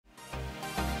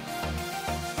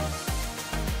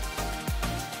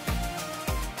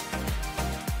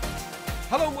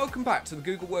Hello and welcome back to the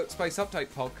Google Workspace Update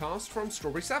podcast from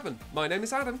Strawberry 7. My name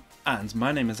is Adam. And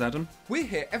my name is Adam. We're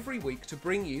here every week to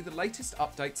bring you the latest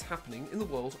updates happening in the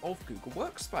world of Google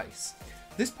Workspace.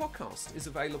 This podcast is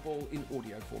available in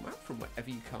audio format from wherever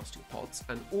you cast your pods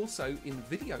and also in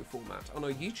video format on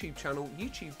our YouTube channel,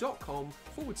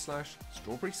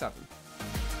 youtube.com/Strawberry7.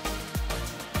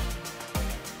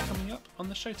 Coming up on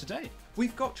the show today,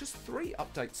 we've got just 3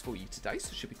 updates for you today, so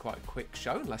it should be quite a quick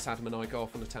show unless Adam and I go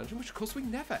off on a tangent, which of course we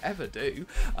never ever do.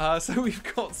 So we've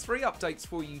got 3 updates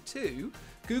for you to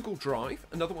Google Drive,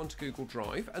 another one to Google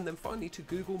Drive, and then finally to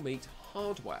Google Meet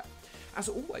hardware. As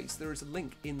always, there is a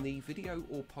link in the video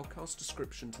or podcast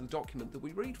description to the document that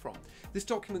we read from. This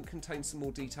document contains some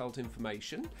more detailed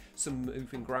information, some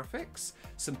moving graphics,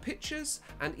 some pictures,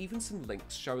 and even some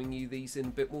links showing you these in a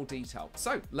bit more detail.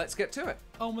 So let's get to it.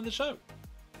 on with the show.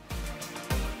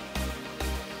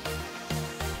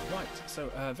 Right, so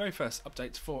very first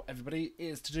update for everybody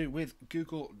is to do with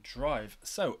Google Drive.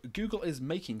 So Google is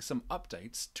making some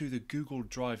updates to the Google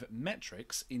Drive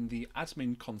metrics in the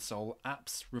Admin Console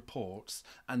Apps Reports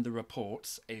and the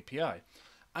Reports API.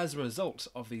 As a result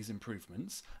of these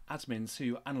improvements, admins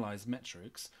who analyse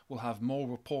metrics will have more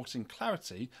reporting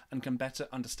clarity and can better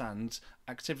understand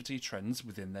activity trends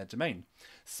within their domain.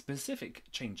 Specific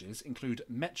changes include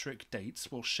metric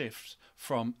dates will shift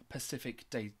from Pacific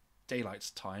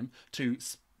Daylight Time to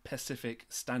Pacific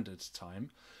Standard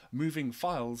Time. Moving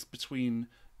files between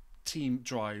team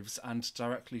drives and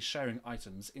directly sharing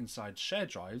items inside share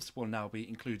drives will now be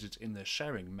included in the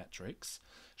sharing metrics.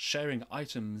 Sharing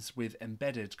items with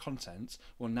embedded content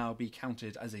will now be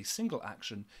counted as a single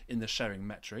action in the sharing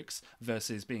metrics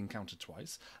versus being counted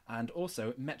twice. And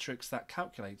also, metrics that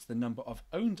calculate the number of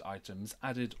owned items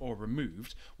added or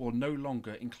removed will no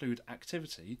longer include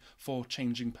activity for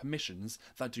changing permissions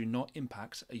that do not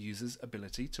impact a user's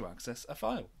ability to access a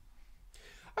file.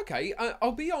 Okay,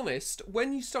 I'll be honest,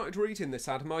 when you started reading this,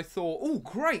 Adam, I thought, oh,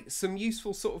 great, some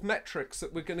useful sort of metrics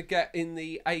that we're going to get in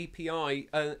the API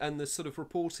and the sort of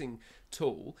reporting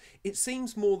tool. It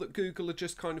seems more that Google are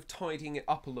just kind of tidying it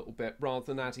up a little bit rather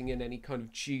than adding in any kind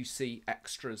of juicy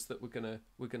extras that we're gonna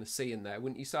see in there,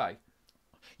 wouldn't you say?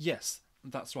 Yes.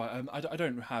 That's right. I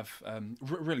don't have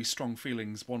really strong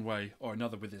feelings one way or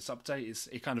another with this update.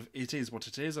 It is what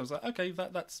it is. I was like, okay,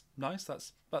 that's nice.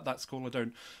 That's cool. I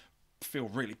don't feel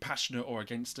really passionate or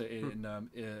against it in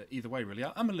either way, really.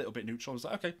 I'm a little bit neutral. I was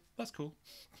like, okay, that's cool.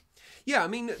 Yeah, I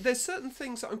mean, there's certain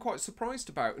things that I'm quite surprised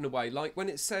about in a way, like when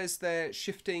it says they're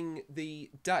shifting the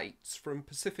dates from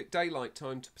Pacific Daylight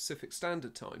Time to Pacific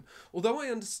Standard Time. Although I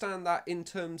understand that in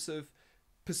terms of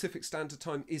Pacific Standard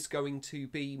Time is going to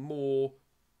be more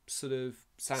sort of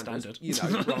standard. You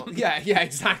know, yeah,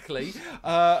 exactly.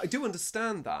 I do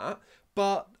understand that,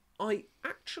 but I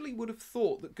actually would have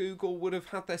thought that Google would have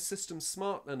had their system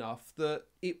smart enough that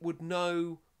it would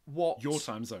know what your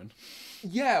time zone.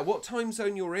 Yeah, what time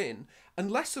zone you're in.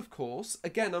 Unless, of course,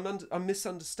 again, I'm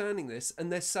misunderstanding this,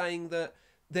 and they're saying that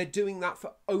they're doing that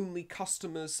for only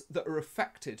customers that are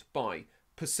affected by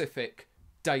Pacific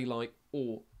Daylight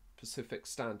or Pacific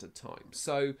Standard Time.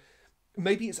 So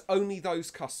maybe it's only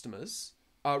those customers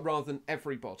rather than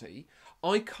everybody.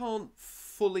 I can't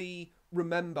fully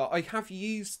remember. I have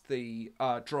used the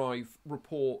Drive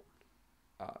report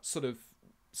sort of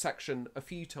section a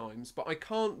few times, but I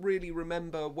can't really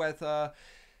remember whether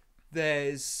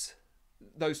those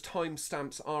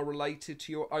timestamps are related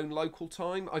to your own local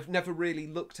time. I've never really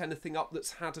looked anything up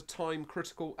that's had a time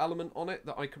critical element on it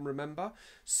that I can remember.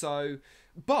 So,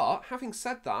 but having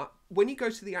said that, when you go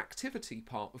to the activity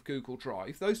part of Google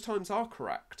Drive, those times are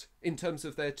correct in terms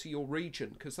of they're to your region,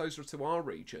 because those are to our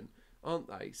region, aren't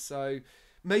they? So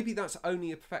maybe that's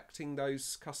only affecting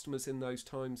those customers in those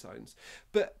time zones.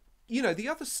 But, you know, the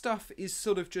other stuff is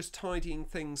sort of just tidying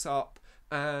things up,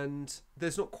 and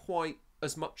there's not quite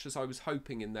as much as I was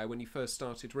hoping in there when you first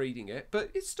started reading it, but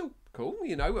it's still cool,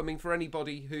 you know. I mean, for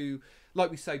anybody who, like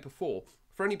we say before,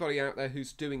 for anybody out there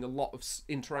who's doing a lot of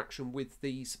interaction with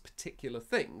these particular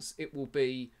things, it will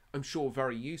be, I'm sure,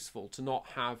 very useful to not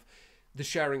have the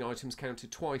sharing items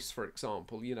counted twice, for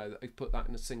example. You know, that they've put that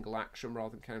in a single action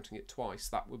rather than counting it twice.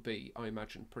 That would be, I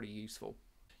imagine, pretty useful.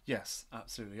 Yes,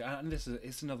 absolutely. And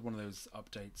it's another one of those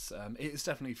updates. It's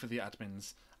definitely for the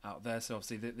admins out there. So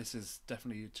obviously this is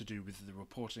definitely to do with the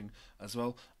reporting as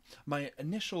well. My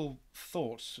initial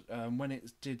thought when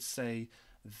it did say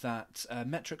that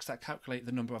metrics that calculate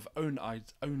the number of owned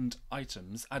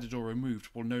items added or removed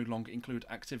will no longer include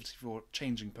activity for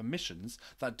changing permissions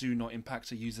that do not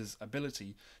impact a user's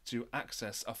ability to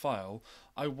access a file,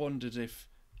 I wondered if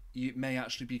it may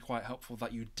actually be quite helpful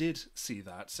that you did see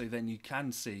that, so then you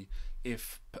can see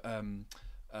if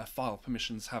file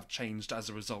permissions have changed as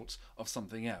a result of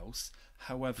something else.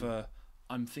 However,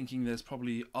 I'm thinking there's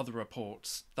probably other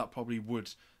reports that probably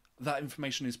would. That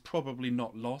information is probably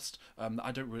not lost. I've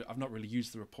not really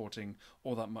used the reporting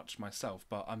all that much myself,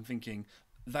 but I'm thinking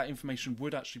that information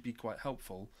would actually be quite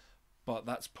helpful. But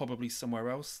that's probably somewhere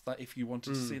else that if you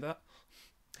wanted to see that.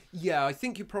 Yeah, I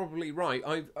think you're probably right.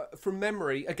 From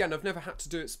memory, again, I've never had to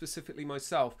do it specifically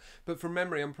myself, but from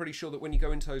memory, I'm pretty sure that when you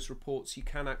go into those reports, you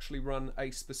can actually run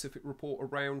a specific report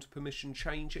around permission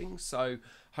changing. So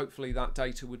hopefully that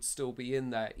data would still be in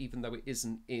there, even though it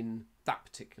isn't in that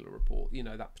particular report, you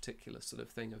know, that particular sort of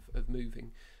thing of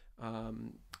moving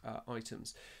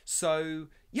items. So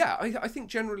yeah, I think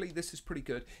generally this is pretty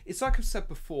good. It's like I've said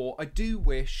before, I do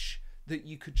wish that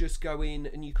you could just go in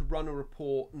and you could run a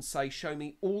report and say, show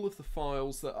me all of the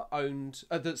files that are owned,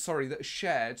 that are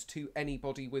shared to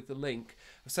anybody with the link.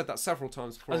 I've said that several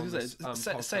times before. I was going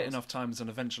to say it enough times and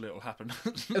eventually it'll happen.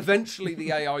 Eventually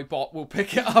the AI bot will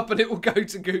pick it up and it will go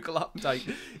to Google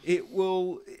Update. It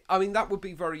will, I mean, that would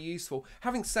be very useful.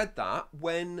 Having said that,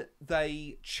 when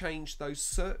they changed the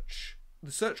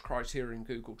search criteria in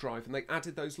Google Drive and they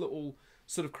added those little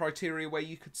sort of criteria where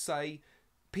you could say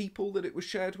people that it was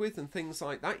shared with and things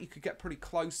like that, you could get pretty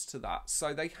close to that.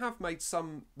 So they have made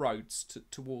some roads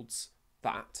towards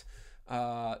that.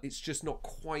 It's just not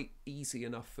quite easy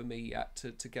enough for me yet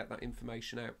to get that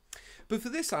information out. But for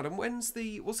this, Adam, what's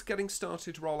the getting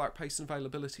started rollout pace and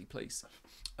availability, please?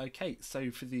 Okay, so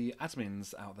for the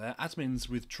admins out there, admins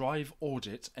with Drive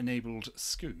Audit enabled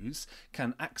SKUs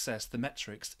can access the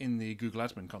metrics in the Google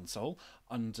Admin Console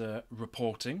under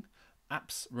Reporting,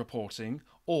 Apps Reporting,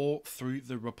 or through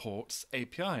the Reports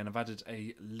API, and I've added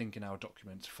a link in our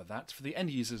document for that. For the end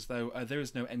users, though, there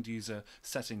is no end user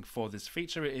setting for this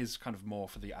feature. It is kind of more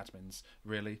for the admins,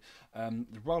 really.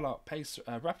 The rollout pace,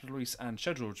 rapid release and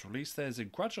scheduled release, there's a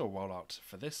gradual rollout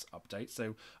for this update,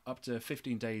 so up to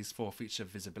 15 days for feature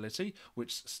visibility,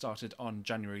 which started on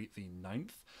January the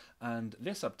 9th. And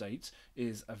this update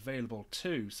is available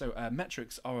too. So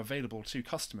metrics are available to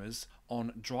customers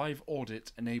on Drive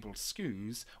Audit enabled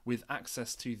SKUs with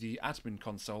access to the Admin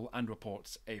Console and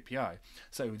Reports API.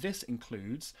 So this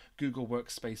includes Google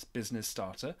Workspace Business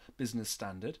Starter, Business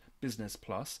Standard, Business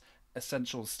Plus,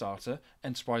 Essentials Starter,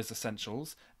 Enterprise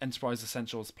Essentials, Enterprise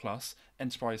Essentials Plus,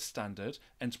 Enterprise Standard,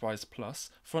 Enterprise Plus,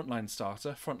 Frontline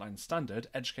Starter, Frontline Standard,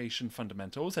 Education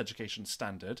Fundamentals, Education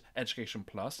Standard, Education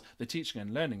Plus, the Teaching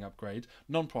and Learning Upgrade,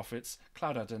 Non-Profits,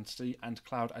 Cloud Identity, and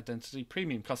Cloud Identity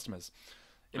Premium customers.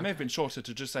 It may have been shorter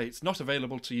to just say it's not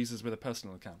available to users with a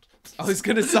personal account. I was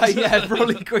going to say, yeah,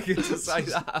 probably quicker to say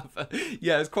that. But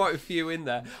yeah, there's quite a few in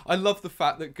there. I love the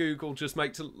fact that Google just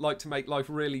like to make life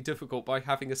really difficult by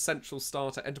having Essential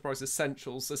Starter, Enterprise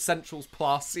Essentials, Essentials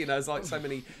Plus. You know, there's like so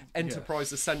many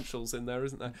Enterprise Essentials in there,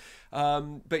 isn't there?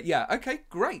 But yeah, okay,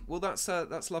 great. Well, that's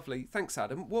lovely. Thanks,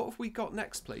 Adam. What have we got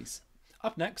next, please?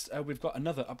 Up next, we've got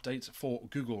another update for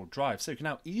Google Drive. So you can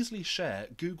now easily share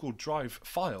Google Drive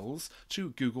files to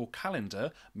Google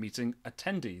Calendar meeting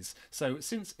attendees. So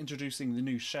since introducing the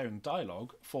new sharing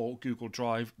dialog for Google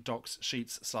Drive, Docs,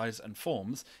 Sheets, Slides and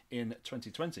Forms in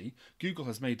 2020, Google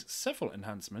has made several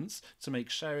enhancements to make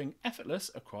sharing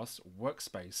effortless across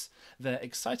Workspace. They're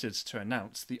excited to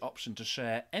announce the option to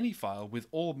share any file with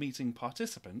all meeting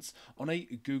participants on a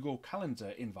Google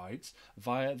Calendar invite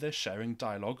via the sharing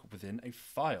dialog within a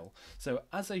file. So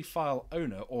as a file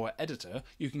owner or editor,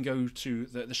 you can go to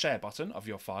the share button of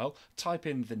your file, type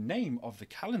in the name of the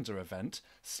calendar event,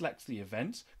 select the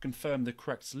event, confirm the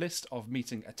correct list of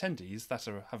meeting attendees that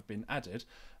have been added,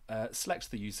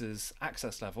 select the user's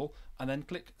access level, and then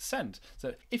click send.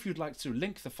 So if you'd like to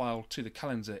link the file to the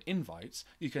calendar invite,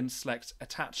 you can select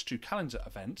attach to calendar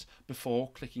event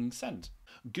before clicking send.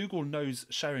 Google knows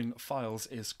sharing files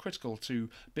is critical to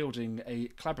building a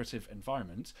collaborative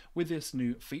environment. With this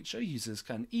new feature, users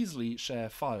can easily share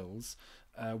files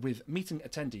with meeting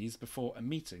attendees before a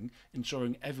meeting,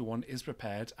 ensuring everyone is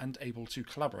prepared and able to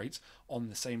collaborate on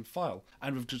the same file.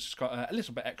 And we've just got a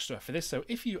little bit extra for this. So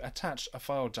if you attach a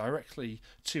file directly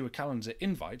to a calendar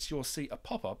invite, you'll see a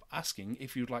pop-up asking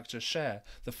if you'd like to share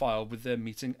the file with the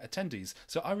meeting attendees.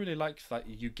 So I really like that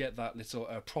you get that little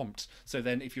prompt. So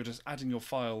then if you're just adding your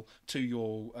file to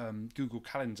your Google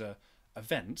Calendar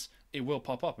event, it will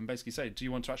pop up and basically say, do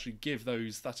you want to actually give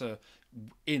those that are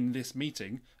in this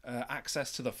meeting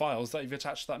access to the files that you've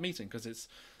attached to that meeting? Because it's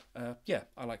yeah,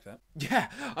 I like that. Yeah,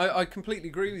 I completely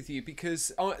agree with you,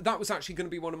 because that was actually going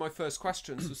to be one of my first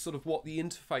questions, was sort of what the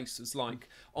interface is like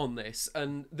on this.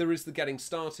 And there is the getting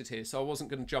started here, so I wasn't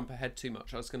going to jump ahead too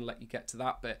much. I was going to let you get to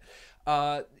that bit.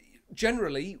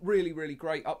 generally, really, really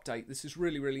great update. This is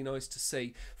really, really nice to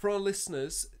see. For our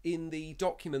listeners, in the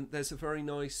document, there's a very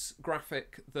nice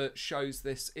graphic that shows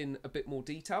this in a bit more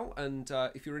detail. And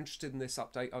if you're interested in this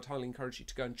update, I'd highly encourage you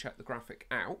to go and check the graphic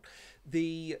out.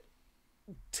 The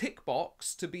tick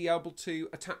box to be able to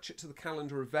attach it to the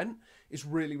calendar event is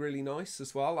really, really nice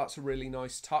as well. That's a really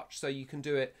nice touch. So you can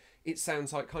do it, it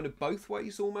sounds like kind of both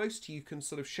ways almost. You can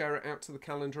sort of share it out to the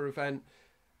calendar event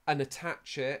and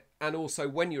attach it, and also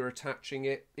when you're attaching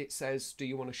it, it says, do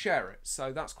you want to share it?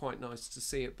 So that's quite nice to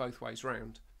see it both ways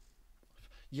round.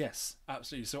 Yes,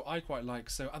 absolutely. So I quite like,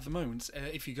 so at the moment,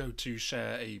 if you go to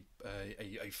share a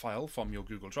file from your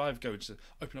Google Drive, go to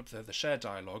open up the share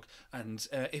dialog, and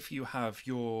if you have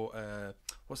your,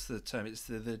 what's the term? It's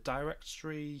the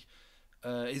directory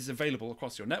is available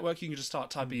across your network. You can just start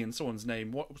typing in someone's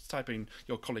name, type in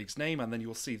your colleague's name, and then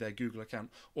you'll see their Google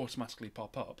account automatically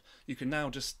pop up. You can now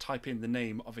just type in the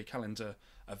name of a calendar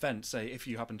event. Say if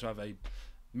you happen to have a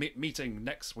meeting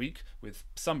next week with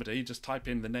somebody, just type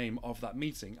in the name of that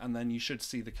meeting, and then you should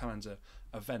see the calendar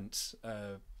event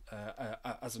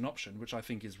as an option, which I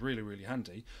think is really, really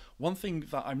handy. One thing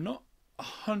that I'm not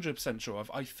 100% sure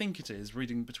of, I think it is,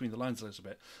 reading between the lines a little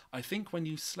bit, I think when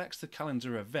you select the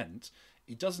calendar event,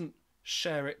 it doesn't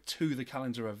share it to the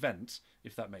calendar event,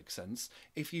 if that makes sense.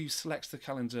 If you select the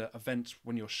calendar event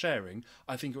when you're sharing,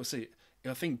 I think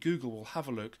Google will have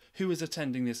a look who is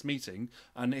attending this meeting,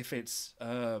 and if it's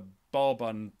Bob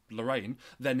and Lorraine,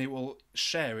 then it will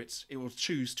share it. It will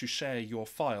choose to share your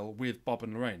file with Bob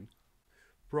and Lorraine.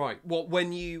 Right. What,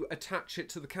 when you attach it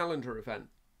to the calendar event?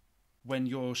 When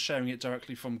you're sharing it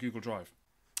directly from Google Drive.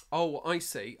 Oh, I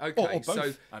see. Okay. Or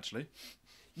both, actually.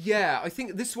 Yeah, I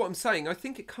think this is what I'm saying. I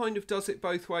think it kind of does it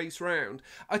both ways round.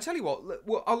 I tell you what,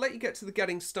 well, I'll let you get to the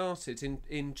getting started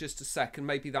in just a second.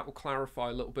 Maybe that will clarify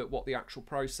a little bit what the actual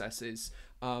process is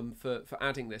for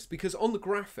adding this. Because on the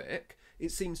graphic,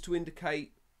 it seems to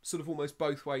indicate sort of almost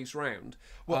both ways round.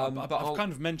 Well, but I've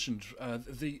kind of mentioned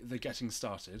the getting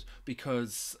started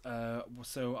because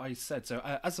so I said so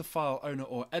as a file owner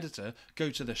or editor, go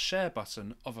to the share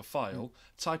button of a file,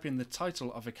 type in the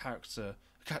title of a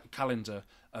calendar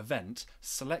event,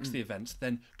 select the event,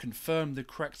 then confirm the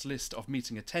correct list of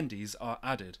meeting attendees are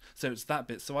added. So it's that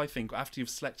bit. So I think after you've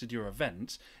selected your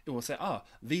event, it will say,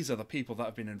 these are the people that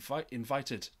have been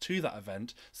invited to that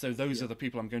event, so those are the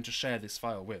people I'm going to share this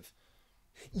file with.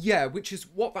 Yeah, which is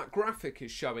what that graphic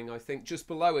is showing, I think, just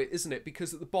below it, isn't it?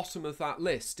 Because at the bottom of that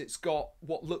list, it's got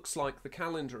what looks like the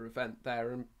calendar event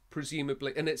there, and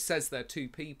presumably, and it says there 2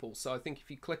 people. So I think if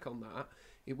you click on that,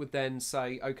 it would then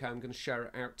say, okay, I'm going to share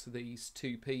it out to these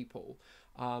 2 people.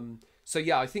 So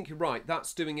yeah, I think you're right.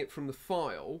 That's doing it from the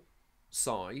file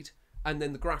side. And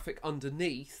then the graphic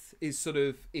underneath is sort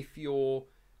of if you're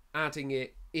adding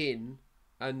it in,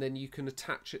 and then you can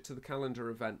attach it to the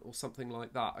calendar event or something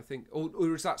like that, I think.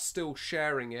 Or is that still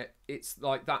sharing it? It's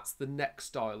like that's the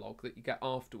next dialogue that you get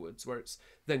afterwards, where it's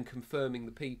then confirming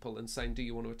the people and saying, do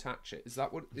you want to attach it? Is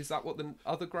that what the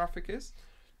other graphic is?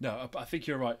 No, I think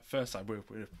you're right. First time,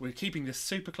 we're keeping this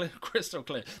super clear, crystal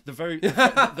clear.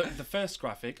 The first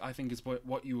graphic, I think, is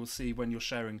what you will see when you're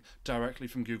sharing directly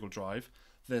from Google Drive.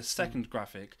 The second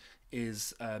graphic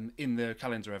is in the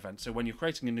calendar event. So when you're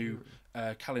creating a new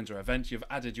calendar event, you've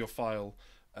added your file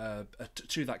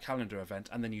to that calendar event,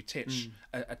 and then you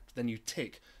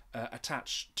tick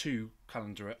attach to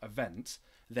calendar event.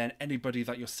 Then anybody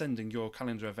that you're sending your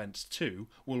calendar event to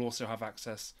will also have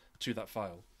access to that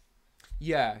file.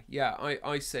 Yeah,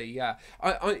 I see, yeah.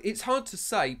 It's hard to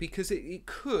say because it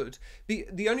could.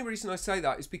 The only reason I say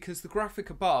that is because the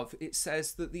graphic above, it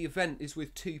says that the event is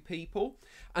with 2 people.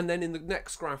 And then in the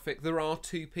next graphic, there are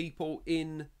 2 people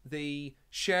in the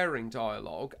sharing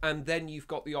dialogue. And then you've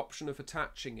got the option of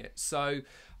attaching it. So,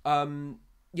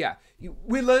 yeah,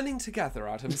 we're learning together,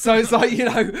 Adam. So it's like,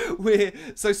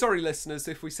 so sorry, listeners,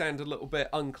 if we sound a little bit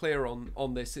unclear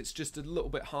on this. It's just a little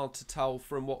bit hard to tell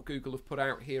from what Google have put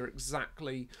out here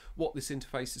exactly what this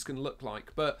interface is going to look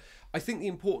like. But I think the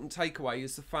important takeaway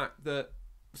is the fact that,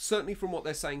 certainly from what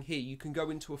they're saying here, you can go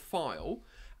into a file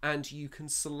and you can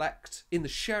select, in the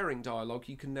sharing dialog,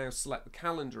 you can now select the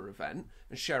calendar event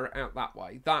and share it out that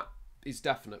way. That is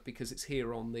definite because it's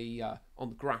here on the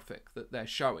graphic that they're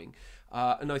showing.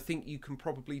 And I think you can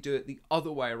probably do it the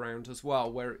other way around as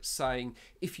well, where it's saying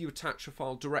if you attach a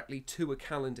file directly to a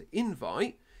calendar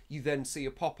invite, you then see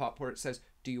a pop-up where it says,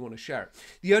 do you want to share it?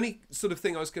 The only sort of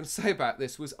thing I was going to say about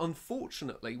this was,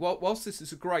 unfortunately, whilst this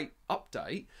is a great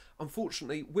update,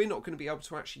 unfortunately, we're not going to be able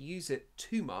to actually use it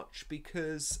too much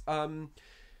because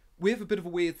we have a bit of a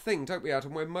weird thing, don't we,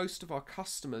 Adam, where most of our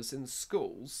customers in the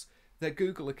schools, their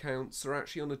Google accounts are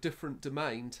actually on a different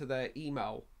domain to their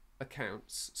email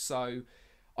accounts. So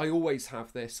I always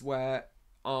have this where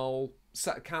I'll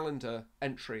set a calendar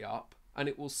entry up and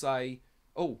it will say,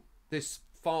 oh, this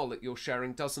file that you're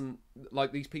sharing doesn't,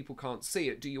 like, these people can't see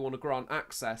it. Do you want to grant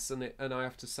access? And I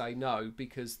have to say no,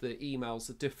 because the emails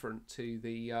are different to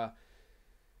the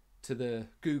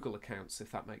Google accounts,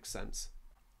 if that makes sense.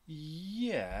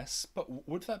 Yes, but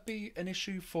would that be an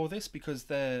issue for this? Because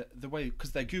their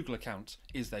Google account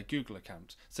is their Google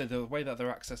account. So the way that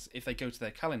they're accessed, if they go to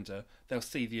their calendar, they'll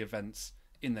see the events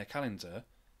in their calendar.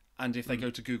 And if they go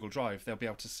to Google Drive, they'll be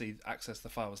able to access the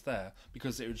files there,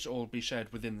 because it would all be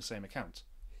shared within the same account.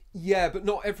 Yeah, but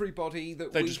not everybody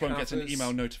that they just won't get an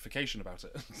email notification about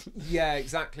it. Yeah,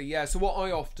 exactly. Yeah. So what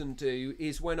I often do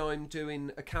is when I'm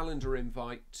doing a calendar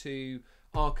invite to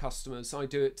our customers, I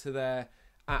do it to their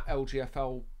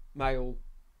 @LGFL mail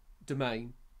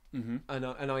domain, and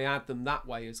I add them that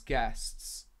way as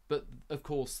guests. But of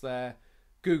course, their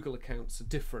Google accounts are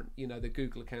different. You know, the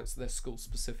Google accounts are their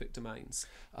school-specific domains.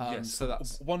 Yes. So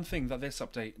that's one thing that this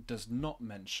update does not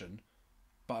mention.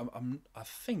 But I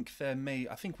think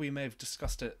we may have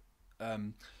discussed it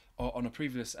on a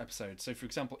previous episode. So, for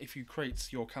example, if you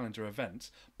create your calendar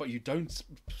event, but you don't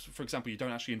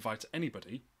actually invite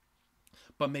anybody,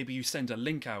 but maybe you send a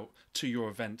link out to your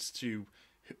event to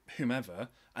whomever,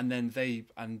 and then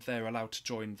they're allowed to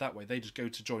join that way. They just go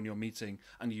to join your meeting,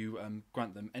 and you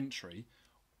grant them entry.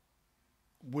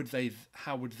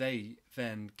 How would they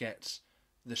then get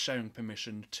the sharing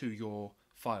permission to your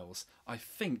files? I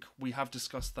think we have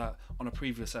discussed that on a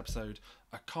previous episode.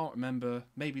 I can't remember.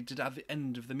 Maybe did at the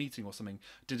end of the meeting or something.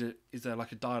 Is there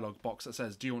like a dialogue box that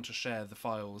says, "Do you want to share the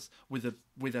files with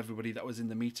everybody that was in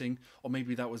the meeting?" Or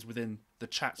maybe that was within the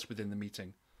chats within the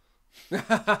meeting.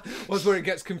 Was where it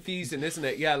gets confusing, isn't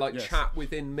it? Yeah, like yes. Chat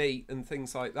within Meet and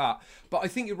things like that. But I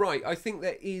think you're right. I think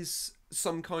there is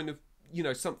some kind of,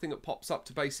 something that pops up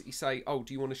to basically say, "Oh,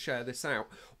 do you want to share this out?"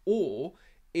 Or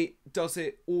it does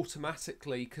it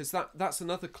automatically, because that's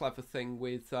another clever thing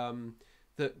with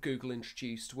that Google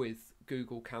introduced with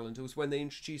Google Calendar, was when they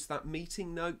introduced that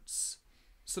meeting notes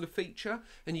sort of feature,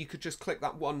 and you could just click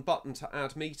that one button to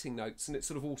add meeting notes, and it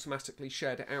sort of automatically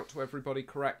shared it out to everybody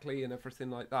correctly and everything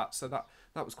like that. So that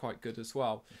was quite good as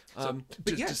well.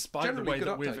 But yeah, despite the way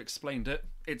that we've explained it,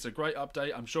 it's a great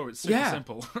update. I'm sure it's super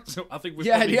simple. So I think we've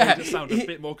probably made it sound a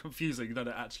bit more confusing than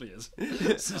it actually is.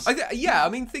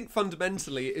 Think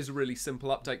fundamentally it is a really simple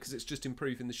update, because it's just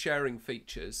improving the sharing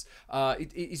features.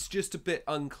 It's just a bit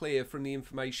unclear from the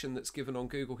information that's given on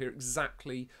Google here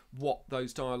exactly what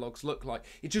those dialogues look like.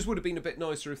 It just would have been a bit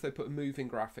nicer if they put a moving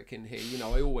graphic in here.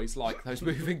 I always like those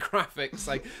moving graphics.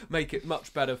 They make it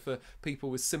much better for people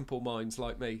with simple minds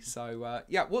like me. So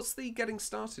what's the getting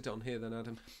started on here then,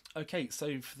 Adam? Okay,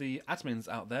 so for the admins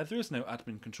out there is no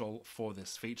admin control for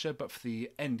this feature, but for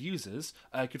the end users,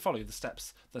 you could follow the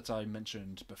steps that I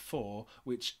mentioned before,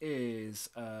 which is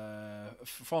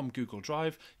from Google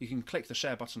Drive. You can click the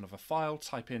share button of a file,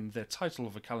 type in the title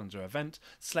of a calendar event,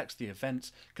 select the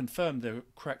event, confirm the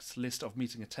correct list of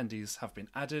meeting attendees have been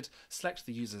added, select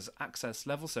the user's access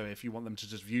level, so if you want them to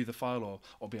just view the file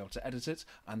or be able to edit it,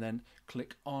 and then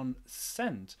click on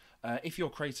send. If you're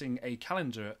creating a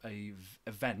calendar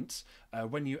event,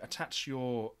 when you attach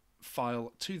your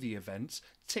file to the event,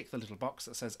 tick the little box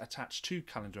that says attach to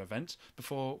calendar event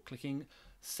before clicking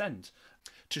send.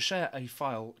 To share a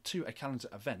file to a calendar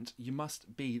event, you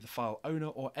must be the file owner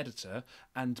or editor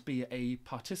and be a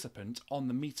participant on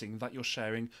the meeting that you're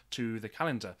sharing to the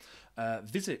calendar.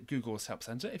 Visit Google's Help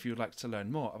Center if you would like to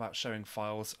learn more about sharing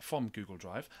files from Google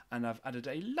Drive, and I've added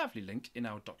a lovely link in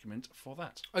our document for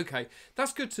that. Okay,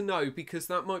 that's good to know, because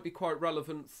that might be quite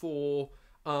relevant for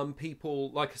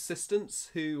people like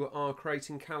assistants who are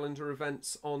creating calendar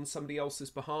events on somebody else's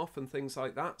behalf and things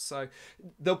like that. So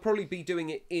they'll probably be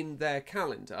doing it in their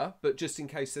calendar, but just in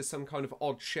case there's some kind of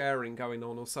odd sharing going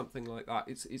on or something like that,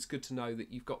 it's good to know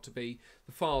that you've got to be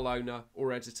the file owner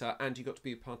or editor, and you've got to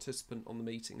be a participant on the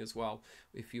meeting as well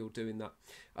if you're doing that.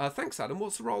 Thanks, Adam.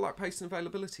 What's the rollout pace and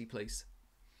availability, please?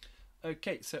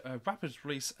 Okay, so rapid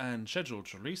release and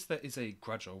scheduled release. There is a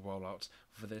gradual rollout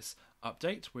for this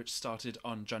update, which started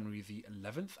on January the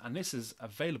 11th, and this is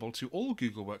available to all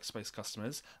Google Workspace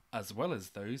customers, as well as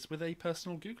those with a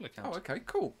personal Google account. Oh, okay,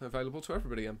 cool. Available to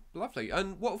everybody. Lovely.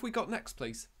 And what have we got next,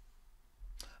 please?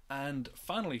 And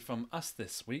finally from us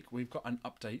this week, we've got an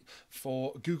update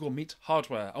for Google Meet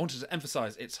hardware. I wanted to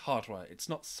emphasize it's hardware. It's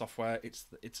not software. It's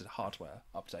a hardware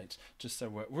update, just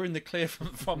so we're in the clear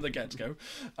from the get-go.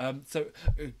 So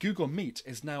Google Meet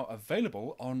is now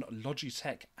available on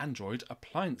Logitech Android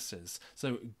appliances.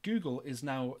 So Google is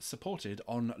now supported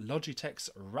on Logitech's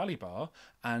Rally Bar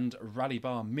and Rally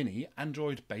Bar Mini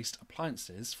Android-based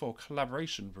appliances for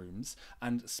collaboration rooms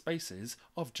and spaces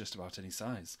of just about any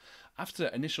size. After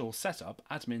initial setup,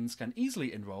 admins can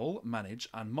easily enroll, manage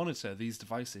and monitor these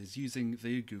devices using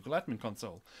the Google Admin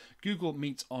Console. Google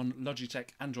Meet on Logitech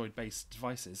Android-based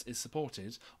devices is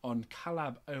supported on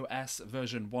Collab OS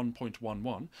version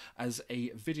 1.11 as a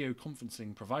video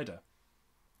conferencing provider.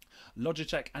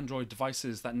 Logitech Android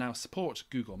devices that now support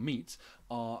Google Meet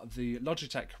are the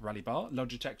Logitech Rally Bar,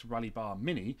 Logitech Rally Bar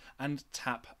Mini and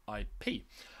Tap IP.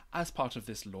 As part of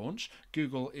this launch,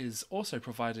 Google is also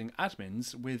providing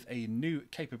admins with a new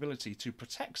capability to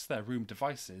protect their room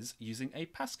devices using a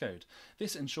passcode.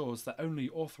 This ensures that only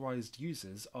authorized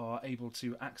users are able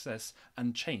to access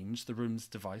and change the room's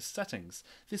device settings.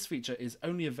 This feature is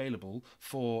only available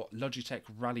for Logitech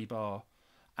Rally Bar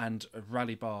and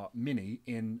Rally Bar Mini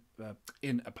in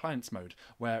appliance mode,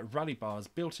 where Rally Bar's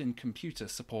built-in computer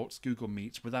supports Google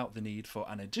Meet without the need for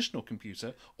an additional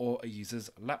computer or a user's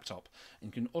laptop. And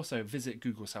you can also visit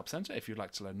Google's Help Center if you'd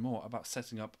like to learn more about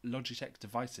setting up Logitech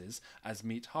devices as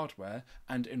Meet hardware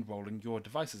and enrolling your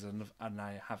devices. And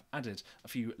I have added a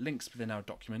few links within our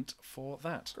document for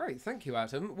that. Great, thank you,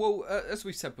 Adam. Well, as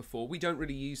we said before, we don't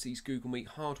really use these Google Meet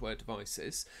hardware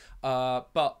devices,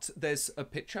 but there's a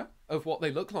picture of what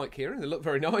they look like here, and they look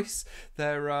very nice.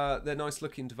 They're nice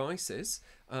looking devices,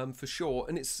 for sure,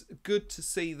 and it's good to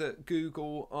see that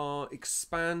Google are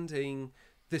expanding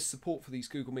this support for these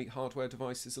Google Meet hardware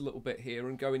devices a little bit here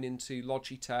and going into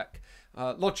Logitech.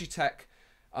 Logitech,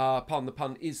 pardon the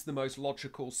pun, is the most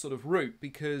logical sort of route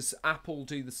because Apple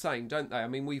do the same, don't they? I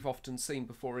mean, we've often seen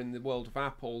before in the world of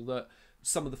Apple that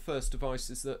some of the first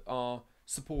devices that are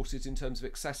supported in terms of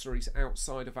accessories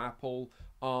outside of Apple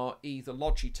are either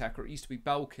Logitech, or it used to be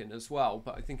Belkin as well,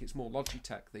 but I think it's more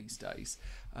Logitech these days.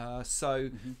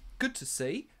 Good to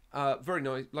see. Very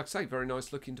nice, like I say, very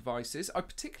nice looking devices. I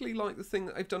particularly like the thing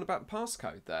that they've done about the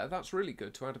passcode there. That's really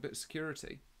good to add a bit of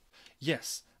security.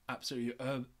 Yes, absolutely.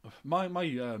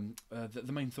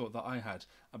 The main thought that I had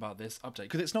about this update,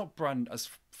 because it's not brand, as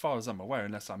far as I'm aware,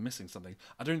 unless I'm missing something,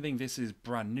 I don't think this is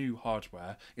brand new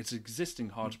hardware. It's existing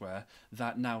hardware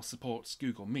that now supports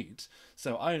Google Meet.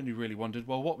 So I only really wondered,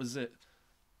 well, what was it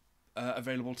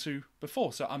available to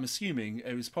before? So I'm assuming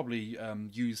it was probably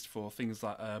used for things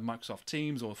like Microsoft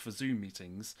Teams or for Zoom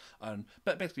meetings,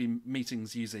 but basically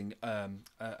meetings using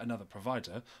another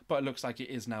provider. But it looks like it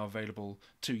is now available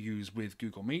to use with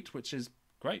Google Meet, which is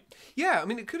great. Yeah, I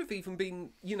mean, it could have even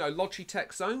been,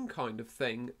 Logitech's own kind of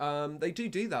thing. They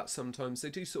do that sometimes.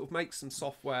 They do sort of make some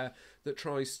software that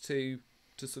tries to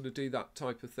sort of do that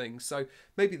type of thing. So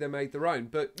maybe they made their own,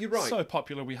 but you're right. So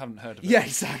popular we haven't heard of it. Yeah,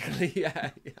 exactly.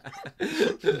 Yeah.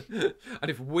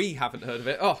 And if we haven't heard of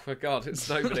it, oh my God, it's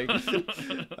nobody.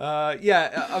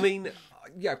 I mean,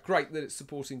 great that it's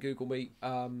supporting Google Meet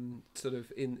sort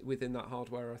of within that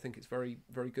hardware. I think it's very,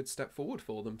 very good step forward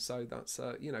for them. So that's,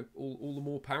 all the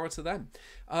more power to them.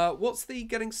 What's the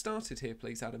getting started here,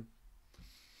 please, Adam?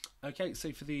 Okay,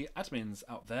 so for the admins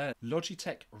out there,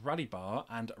 Logitech Rally Bar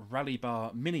and Rally Bar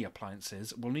Mini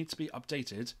appliances will need to be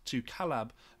updated to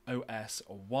Collab OS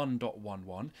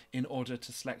 1.11 in order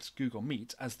to select Google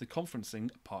Meet as the conferencing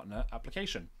partner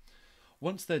application.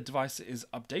 Once the device is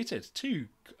updated to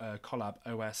Collab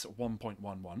OS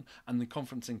 1.11 and the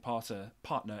conferencing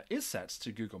partner is set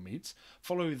to Google Meet,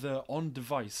 follow the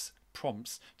on-device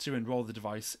prompts to enroll the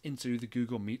device into the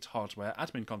Google Meet hardware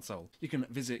admin console. You can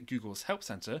visit Google's Help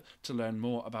Center to learn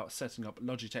more about setting up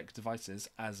Logitech devices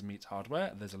as Meet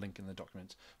hardware. There's a link in the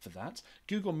document for that.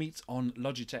 Google Meet on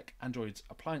Logitech Android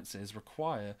appliances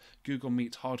require Google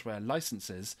Meet hardware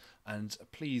licenses, and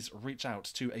please reach out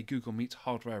to a Google Meet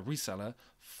hardware reseller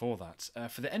for that.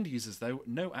 For the end users though,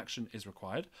 no action is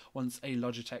required. Once a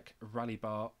Logitech Rally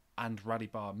Bar and Rally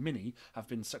Bar Mini have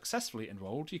been successfully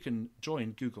enrolled, you can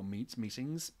join Google Meet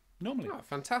meetings normally. Oh,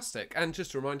 fantastic. And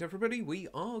just to remind everybody, we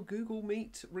are Google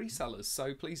Meet resellers,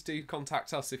 so please do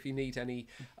contact us if you need any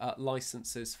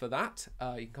licenses for that.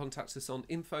 You can contact us on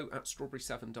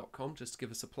info@strawberry7.com, just to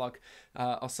give us a plug,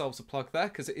 ourselves a plug there,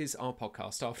 because it is our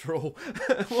podcast after all.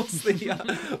 What's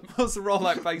the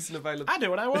rollout pace and availability? I do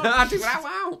what I want. I do what I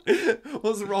want.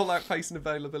 What's the rollout pace and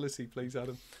availability, please,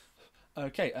 Adam?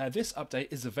 Okay, this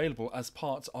update is available as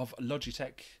part of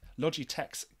Logitech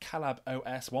Logitech's Calab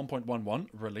OS 1.11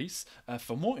 release.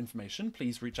 For more information,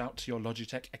 please reach out to your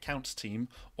Logitech account team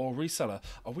or reseller.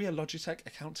 Are we a Logitech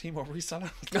account team or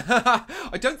reseller?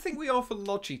 I don't think we are for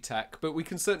Logitech, but we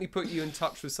can certainly put you in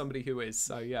touch with somebody who is,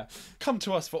 so yeah. Come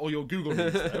to us for all your Google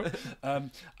needs, though.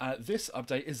 This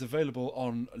update is available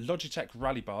on Logitech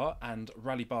Rally Bar and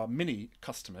Rally Bar Mini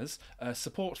customers.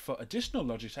 Support for additional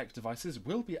Logitech devices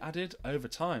will be added over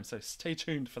time, so stay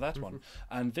tuned for that one.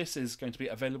 And this is going to be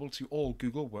available to all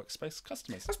Google Workspace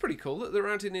customers. That's pretty cool that they're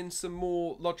adding in some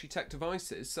more Logitech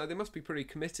devices, so they must be pretty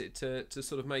committed to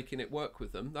sort of making it work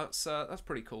with them. That's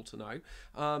pretty cool to know.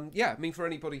 Yeah, I mean, for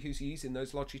anybody who's using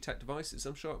those Logitech devices,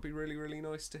 I'm sure it'd be really, really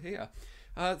nice to hear.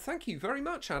 Thank you very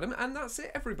much, Adam. And that's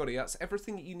it, everybody. That's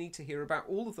everything that you need to hear about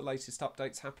all of the latest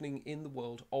updates happening in the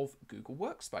world of Google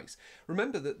Workspace.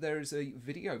 Remember that there is a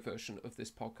video version of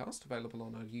this podcast available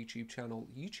on our YouTube channel,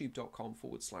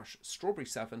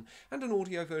 youtube.com/strawberry7, and an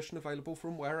audio version available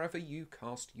from wherever you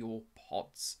cast your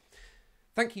pods.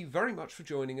 Thank you very much for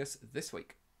joining us this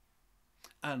week.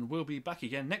 And we'll be back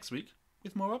again next week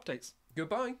with more updates.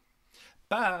 Goodbye.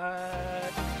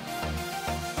 Bye.